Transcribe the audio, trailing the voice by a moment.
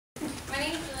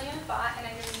Pfadt, and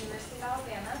I go to the University of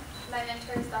Alabama. My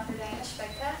mentor is Dr.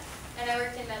 Pfadt, and I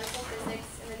worked in medical physics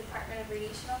in the Department of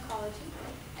Radiation Oncology.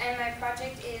 And my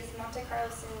project is Monte Carlo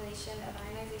simulation of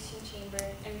ionization chamber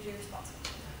energy response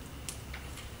function.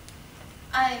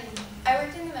 I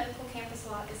worked in the medical campus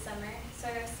a lot this summer, so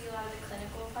I got to see a lot of the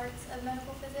clinical parts of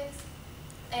medical physics.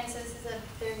 And so this is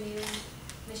their new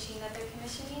machine that they're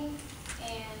commissioning.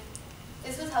 And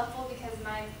this was helpful because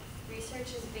my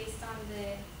research is based on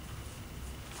the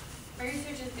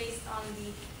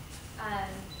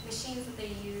machines that they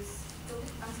use.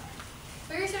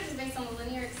 My research is based on the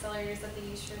linear accelerators that they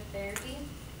use for therapy.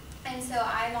 And so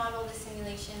I modeled a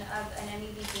simulation of an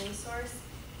MEV beam source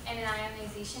and an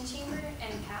ionization chamber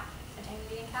and cap,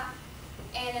 attenuating cap.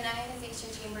 And an ionization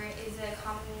chamber is a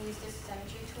commonly used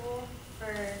dosimetry tool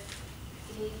for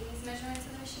taking these measurements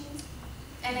of the machines.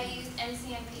 And I used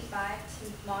MCMP5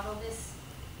 to model this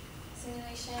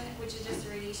simulation, which is just a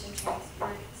radiation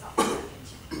transport software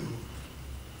package.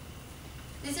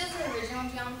 This is the original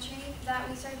geometry that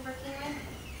we started working with,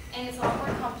 and it's a lot more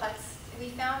complex. We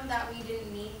found that we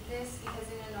didn't need this because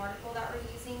in an article that we're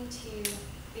using to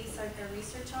base our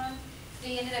research on,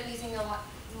 they ended up using a lot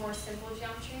more simple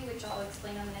geometry, which I'll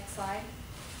explain on the next slide.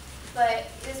 But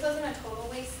this wasn't a total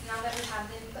waste now that we have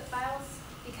the input files,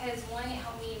 because one, it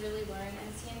helped me really learn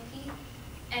MCMP,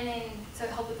 and then so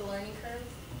it helped with the learning curve.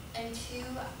 And two,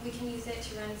 we can use it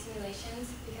to run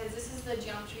simulations, because this is the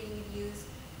geometry we'd use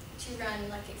to run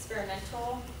like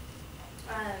experimental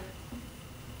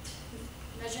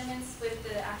measurements with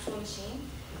the actual machine.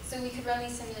 So we could run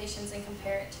these simulations and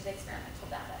compare it to the experimental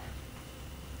data.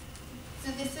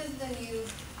 So this is the new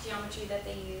geometry that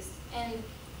they used. And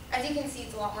as you can see,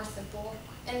 it's a lot more simple.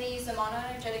 And they use a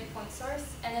monoenergetic point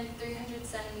source, and then 300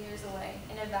 centimeters away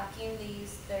in a vacuum,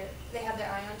 they have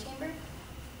their ion chamber.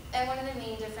 And one of the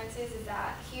main differences is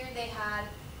that here they had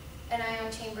an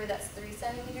ion chamber that's 3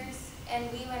 centimeters,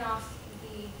 and we went off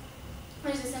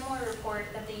there's a similar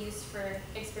report that they used for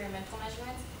experimental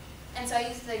measurements. And so I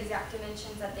used the exact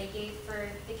dimensions that they gave for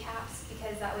the caps,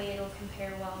 because that way it'll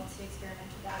compare well to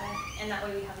experimental data, and that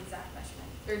way we have exact measurement,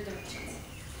 or dimensions.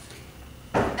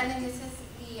 And then this is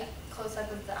the close-up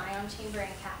of the ion chamber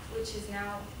and cap, which is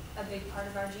now a big part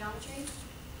of our geometry.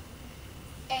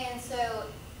 And so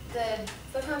the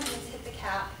photon beams hit the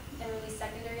cap and release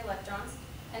secondary electrons,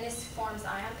 and this forms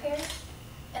ion pairs.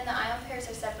 And the ion pairs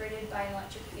are separated by an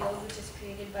electric field, which is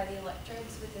created by the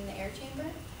electrodes within the air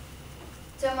chamber.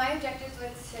 So my objective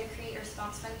was to create a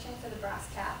response function for the brass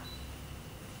cap.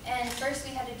 And first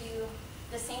we had to do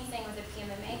the same thing with the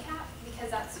PMMA cap, because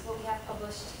that's what we have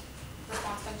published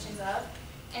response functions of.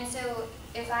 And so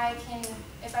if I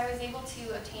was able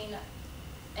to obtain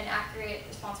an accurate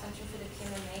response function for the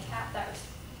PMMA cap that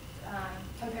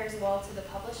compares well to the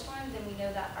published one, then we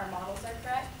know that our models are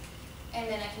correct. And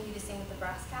then I can do the same with the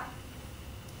brass cap.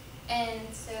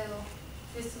 And so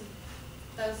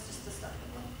that was just the start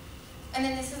of it. And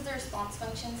then this is the response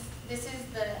functions. This is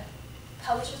the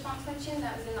published response function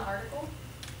that was in the article.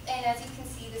 And as you can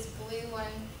see, this blue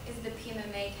one is the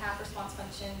PMMA cap response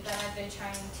function that I've been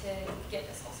trying to get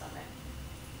this whole summer.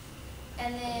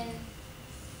 And then,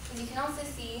 as you can also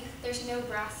see, there's no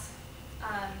response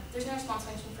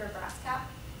function for a brass cap.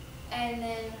 And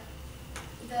then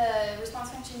the response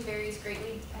function varies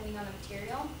greatly depending on the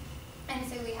material. And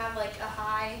so we have like a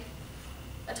high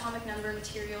atomic number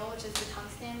material, which is the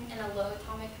tungsten, and a low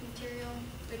atomic material,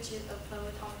 which is the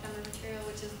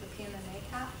PMMA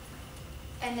cap.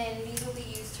 And then these will be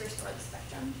used to restore the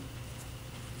spectrum.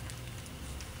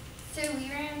 So we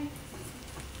ran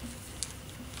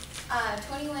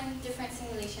 21 different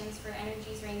simulations for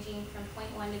energies ranging from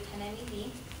 0.1 to 10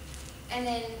 MeV. And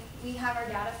then we have our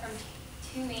data from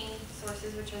two main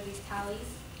sources, which are these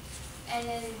tallies. And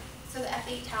then, so the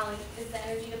F8 tally is the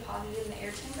energy deposited in the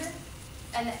air chamber,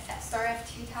 and the star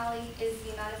F2 tally is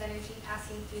the amount of energy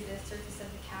passing through the surface of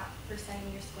the cap per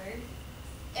centimeter squared.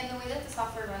 And the way that the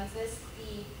software runs this,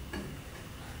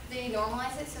 they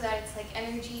normalize it so that it's like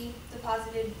energy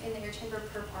deposited in the air chamber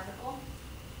per particle.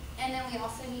 And then we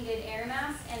also needed air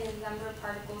mass and the number of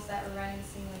particles that were running the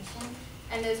simulation,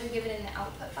 and those are given in the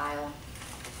output file.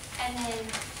 And then,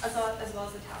 as well as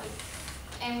the tallies.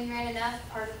 And we ran enough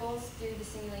particles through the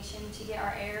simulation to get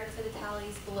our error for the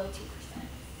tallies below 2%.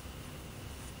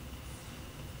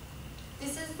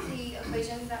 This is the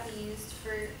equations that we used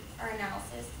for our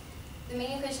analysis. The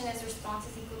main equation is response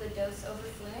is equal to dose over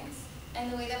fluence.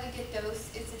 And the way that we get dose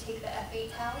is to take the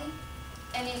F8 tally.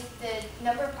 And if the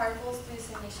number of particles through the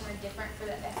simulation are different for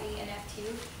the F8 and F2,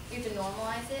 you have to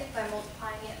normalize it by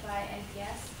multiplying it by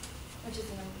NPS, which is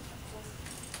the number of particles.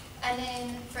 And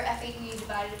then for F8, we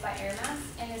divided it by air mass,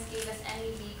 and this gave us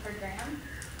MeV per gram.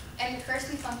 And first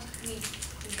we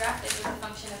graphed it as a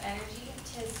function of energy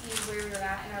to see where we were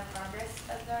at in our progress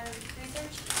of our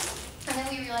research. And then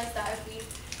we realized that if we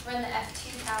run the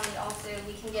F2 tally also,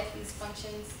 we can get these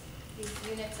functions, these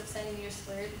units of centimeters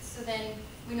squared. So then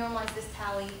we normalized this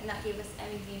tally, and that gave us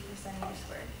MeV per centimeter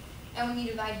squared. And when you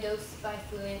divide dose by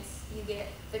fluence, you get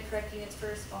the correct units for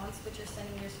response, which are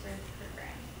centimeters squared per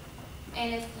gram.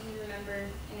 And if you remember,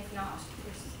 and if not,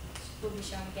 will be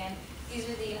shown again, these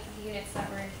are the units that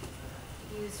were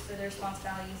used for the response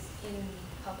values in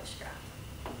the published graph.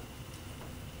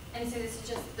 And so this is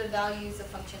just the values of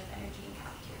function of energy and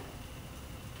cafeteria.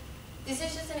 This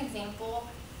is just an example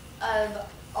of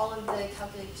all of the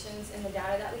calculations in the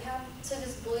data that we have. So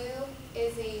this blue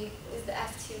is the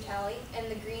F2 tally,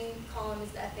 and the green column is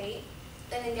the F8.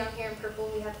 And then down here in purple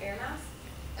we have air mass.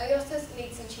 And we also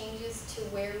made some changes to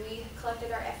where we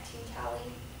collected our F2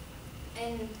 tally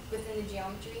and within the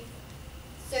geometry.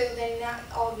 So then that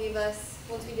all gave us,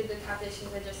 once we did the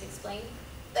calculations I just explained,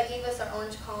 that gave us our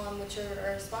orange column, which are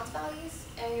our response values,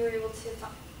 and we were able to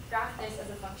graph this as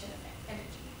a function of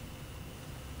energy.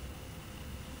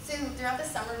 So throughout the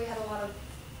summer, we had a lot of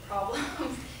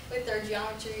problems with our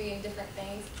geometry and different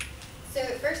things. So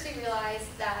at first we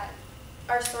realized that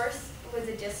our source was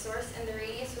a disk source, and the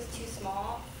radius was too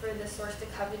small for the source to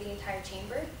cover the entire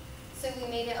chamber. So we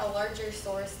made it a larger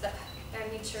source that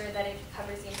made sure that it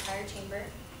covers the entire chamber.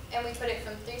 And we put it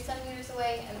from 3 centimeters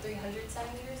away and 300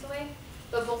 centimeters away.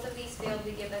 But both of these failed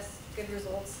to give us good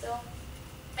results still.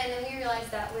 And then we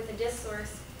realized that with a disk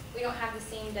source, we don't have the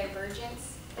same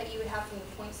divergence that you would have from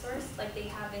the point source like they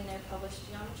have in their published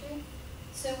geometry.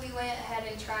 So we went ahead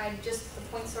and tried just the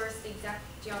point source, the exact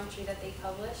geometry that they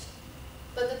published.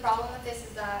 But the problem with this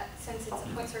is that since it's a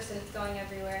point source and it's going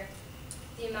everywhere,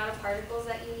 the amount of particles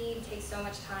that you need takes so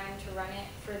much time to run it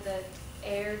for the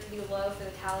air to be low for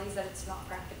the tallies that it's not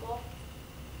practical.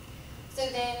 So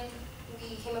then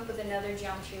we came up with another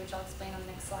geometry, which I'll explain on the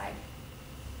next slide.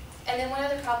 And then one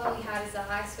other problem we had is that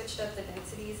I switched up the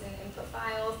densities in input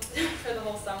files for the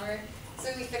whole summer.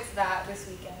 So we fixed that this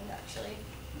weekend, actually.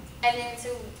 And then,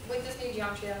 so with this new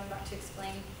geometry that I'm about to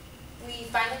explain, we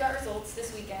finally got results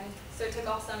this weekend. So it took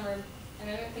all summer, and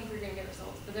I didn't think we were going to get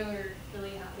results, but then we were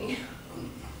really happy.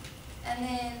 And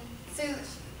then, so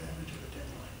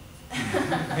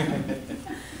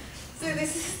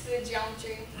this is the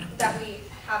geometry that we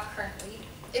have currently.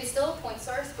 It's still a point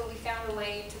source, but we found a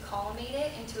way to collimate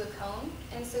it into a cone.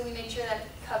 And so we made sure that it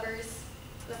covers,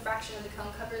 the fraction of the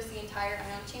cone covers the entire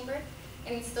ion chamber.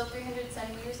 And it's still 300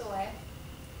 centimeters away.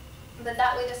 But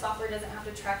that way the software doesn't have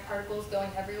to track particles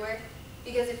going everywhere,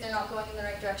 because if they're not going in the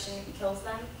right direction, it kills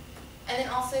them. And then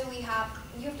also you have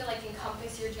to like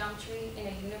encompass your geometry in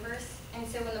a universe. And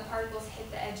so when the particles hit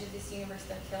the edge of this universe,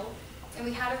 they're killed. And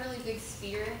we had a really big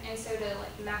sphere, and so to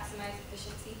like maximize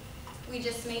efficiency, we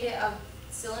just made it a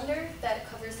cylinder that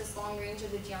covers this long range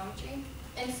of the geometry.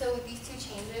 And so with these two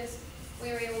changes,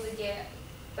 we were able to get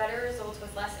better results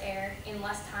with less air in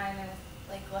less time and with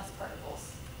like less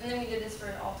particles. And then we did this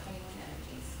for all 21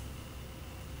 energies.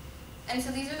 And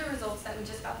so these are the results that we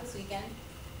just got this weekend.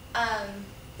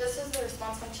 This is the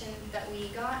response function that we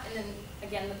got, and then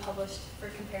again the published for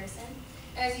comparison.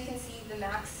 And as you can see, the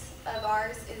max of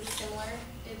ours is similar.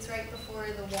 It's right before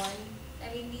the 1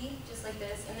 MeV, just like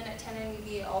this, and then at 10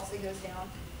 MeV it also goes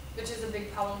down, which is a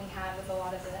big problem we had with a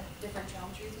lot of the different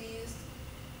geometries we used.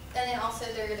 And then also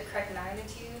they're the correct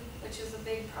magnitude, which was a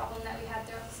big problem that we had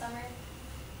throughout the summer.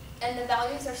 And the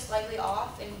values are slightly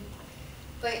off,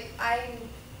 but I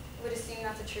would assume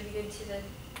that's attributed to the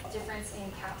difference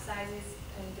in cap sizes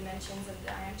and dimensions of the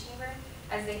ion chamber,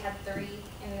 as they had 3,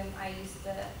 and then I used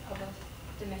the published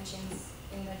dimensions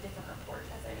in the different report,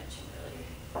 as I mentioned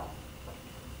earlier.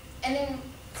 And then,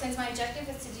 since my objective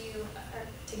is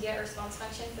to get a response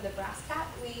function for the brass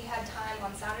cap, we had time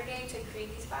on Saturday to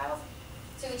create these files.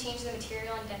 So we changed the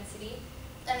material and density,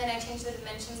 and then I changed the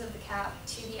dimensions of the cap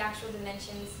to the actual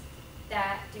dimensions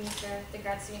that Demetra, the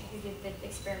grad student who did the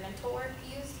experimental work,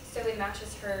 used. So it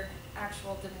matches her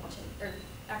actual dimension, or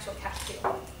actual cap too.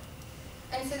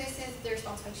 And so this is the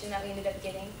response function that we ended up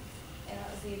getting, and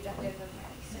that was the objective of my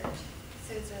research.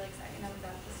 So it's really exciting that we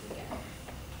got it this weekend.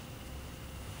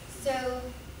 So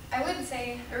I would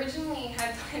say, originally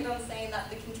I planned on saying that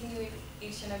the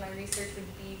continuation of my research would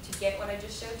be to get what I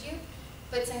just showed you,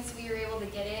 but since we were able to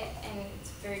get it and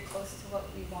it's very close to what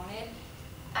we wanted,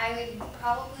 I would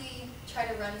probably try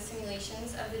to run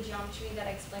simulations of the geometry that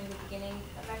I explained at the beginning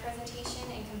of my presentation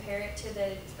and compare it to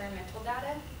the experimental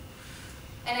data.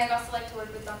 And I'd also like to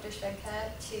work with Dr.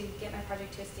 Shvedka to get my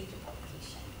project to a stage of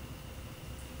publication.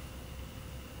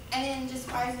 And then just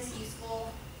why is this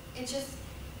useful? It's just,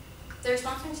 the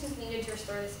response function is needed to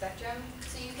restore the spectrum.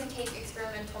 So you can take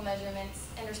experimental measurements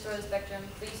and restore the spectrum,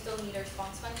 but you still need a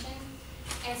response function.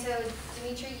 And so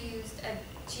Dimitri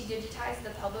she digitized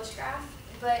the published graph,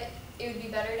 but it would be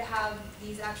better to have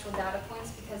these actual data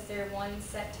points because they're one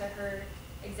set to her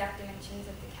exact dimensions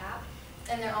of the cap,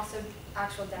 and they're also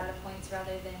actual data points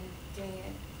rather than doing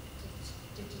a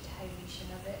digitization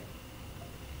of it.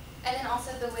 And then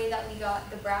also the way that we got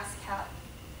the brass cap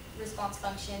response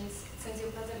functions, since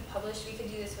it wasn't published, we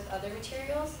could do this with other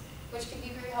materials, which could be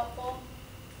very helpful.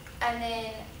 And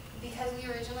then because we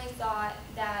originally thought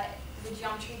that the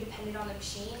geometry depended on the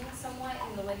machine somewhat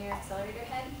in the linear accelerator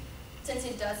head, since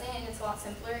it doesn't and it's a lot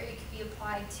simpler, it could be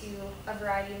applied to a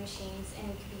variety of machines and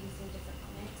it could be used in different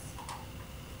clinics.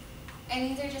 And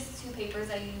these are just two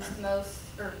papers I used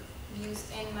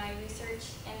in my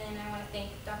research. And then I want to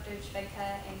thank Dr.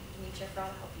 Pfadt and Dimitri for all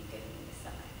the help you've given me this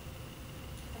summer.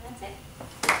 And that's it.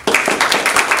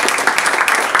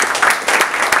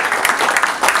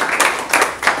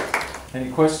 Any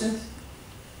questions?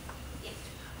 Yes.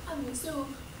 So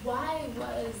why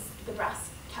was the brass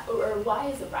cap, or why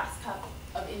is the brass cap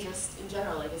of interest in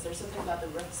general? Like, is there something about the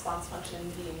response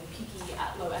function being peaky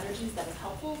at low energies that is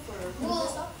helpful for clinical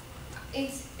stuff?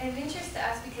 It's of interest to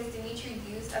us because Dimitri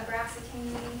used a brass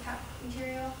attenuating cap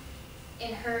material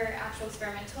in her actual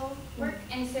experimental work.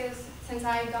 And so since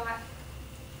I got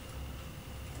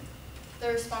the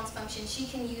response function, she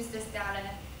can use this data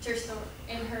to restore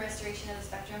in her restoration of the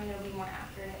spectrum, and it'll be more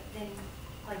accurate than,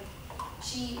 like,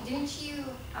 didn't you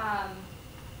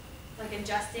like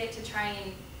adjust it to try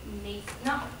and make,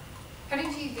 how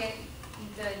did you get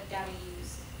the data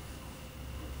used?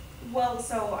 Well,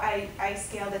 so I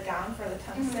scaled it down for the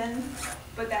tungsten,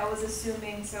 but that was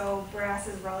assuming, so brass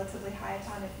is relatively high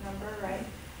atomic number, right?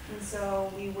 And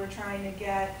so we were trying to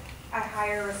get a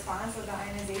higher response of the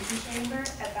ionization chamber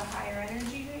at the higher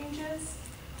energy ranges.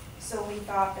 So we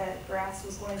thought that brass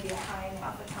was going to be a high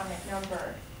enough atomic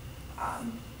number.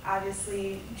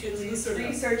 Obviously, Julie's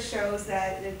research shows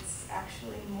that it's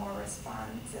actually more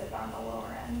responsive on the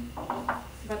lower end.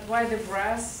 But why the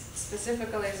brass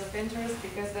specifically is of interest?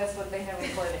 Because that's what they have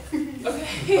in clinic.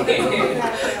 Okay.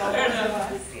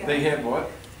 They have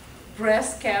what?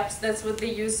 Brass caps, that's what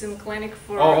they use in clinic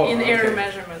for in-air okay.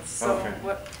 measurements. So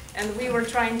Okay. and we were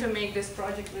trying to make this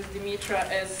project with Dimitra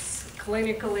as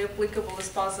clinically applicable as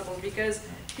possible, because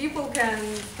people can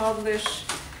publish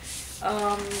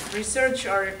research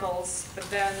articles, but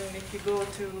then if you go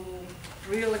to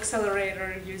real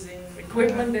accelerator using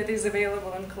equipment that is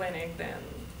available in clinic, then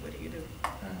what do you do?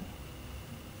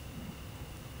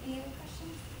 Any other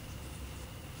questions?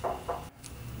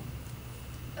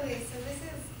 Okay, so this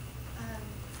is,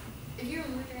 if you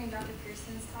remember during Dr.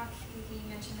 Pearson's talk, he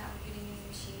mentioned that we're getting a new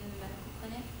machine in the medical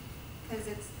clinic because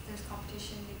there's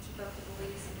competition to keep up with the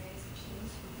latest and greatest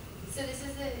machines. So this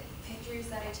is the pictures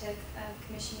that I took of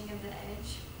commissioning of the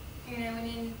Edge. And I went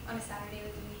in on a Saturday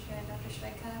with Dimitri and Dr.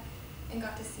 Schweika and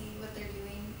got to see what they're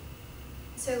doing.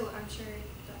 So I'm sure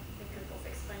they could both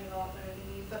explain it a lot better than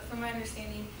me, but from my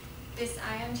understanding, this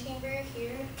ion chamber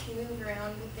here can move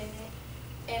around within it,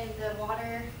 and the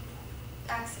water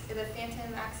acts, the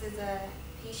phantom acts as a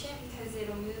patient because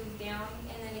it'll move down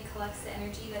and then it collects the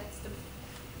energy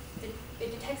it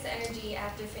detects the energy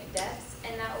at different depths,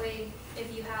 and that way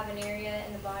if you have an area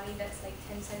in the body that's like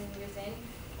 10 centimeters in,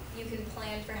 you can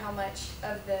plan for how much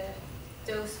of the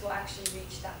dose will actually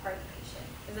reach that part of the patient.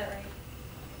 Is that right?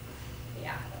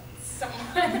 Yeah,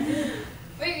 somewhat.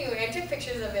 But anyway, I took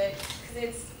pictures of it because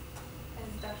it's,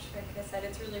 as Dr. Schweika said,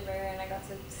 it's really rare and I got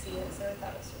to see it, so I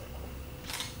thought it was really cool.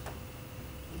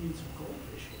 We need some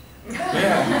goldfish here.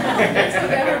 That's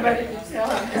what everybody keeps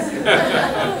telling us.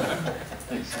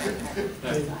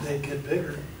 They get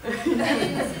bigger. And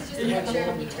then this is just a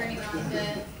picture of me turning on the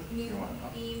new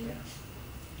beam.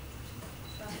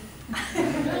 I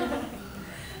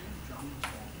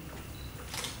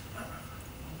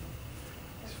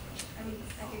mean,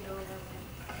 I could go over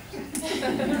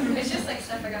it. It's just like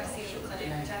stuff I got to see in the clinic,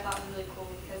 which I thought was really cool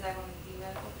because I wanted to do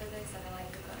medical physics and I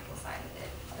like the clinical side of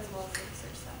it as well as the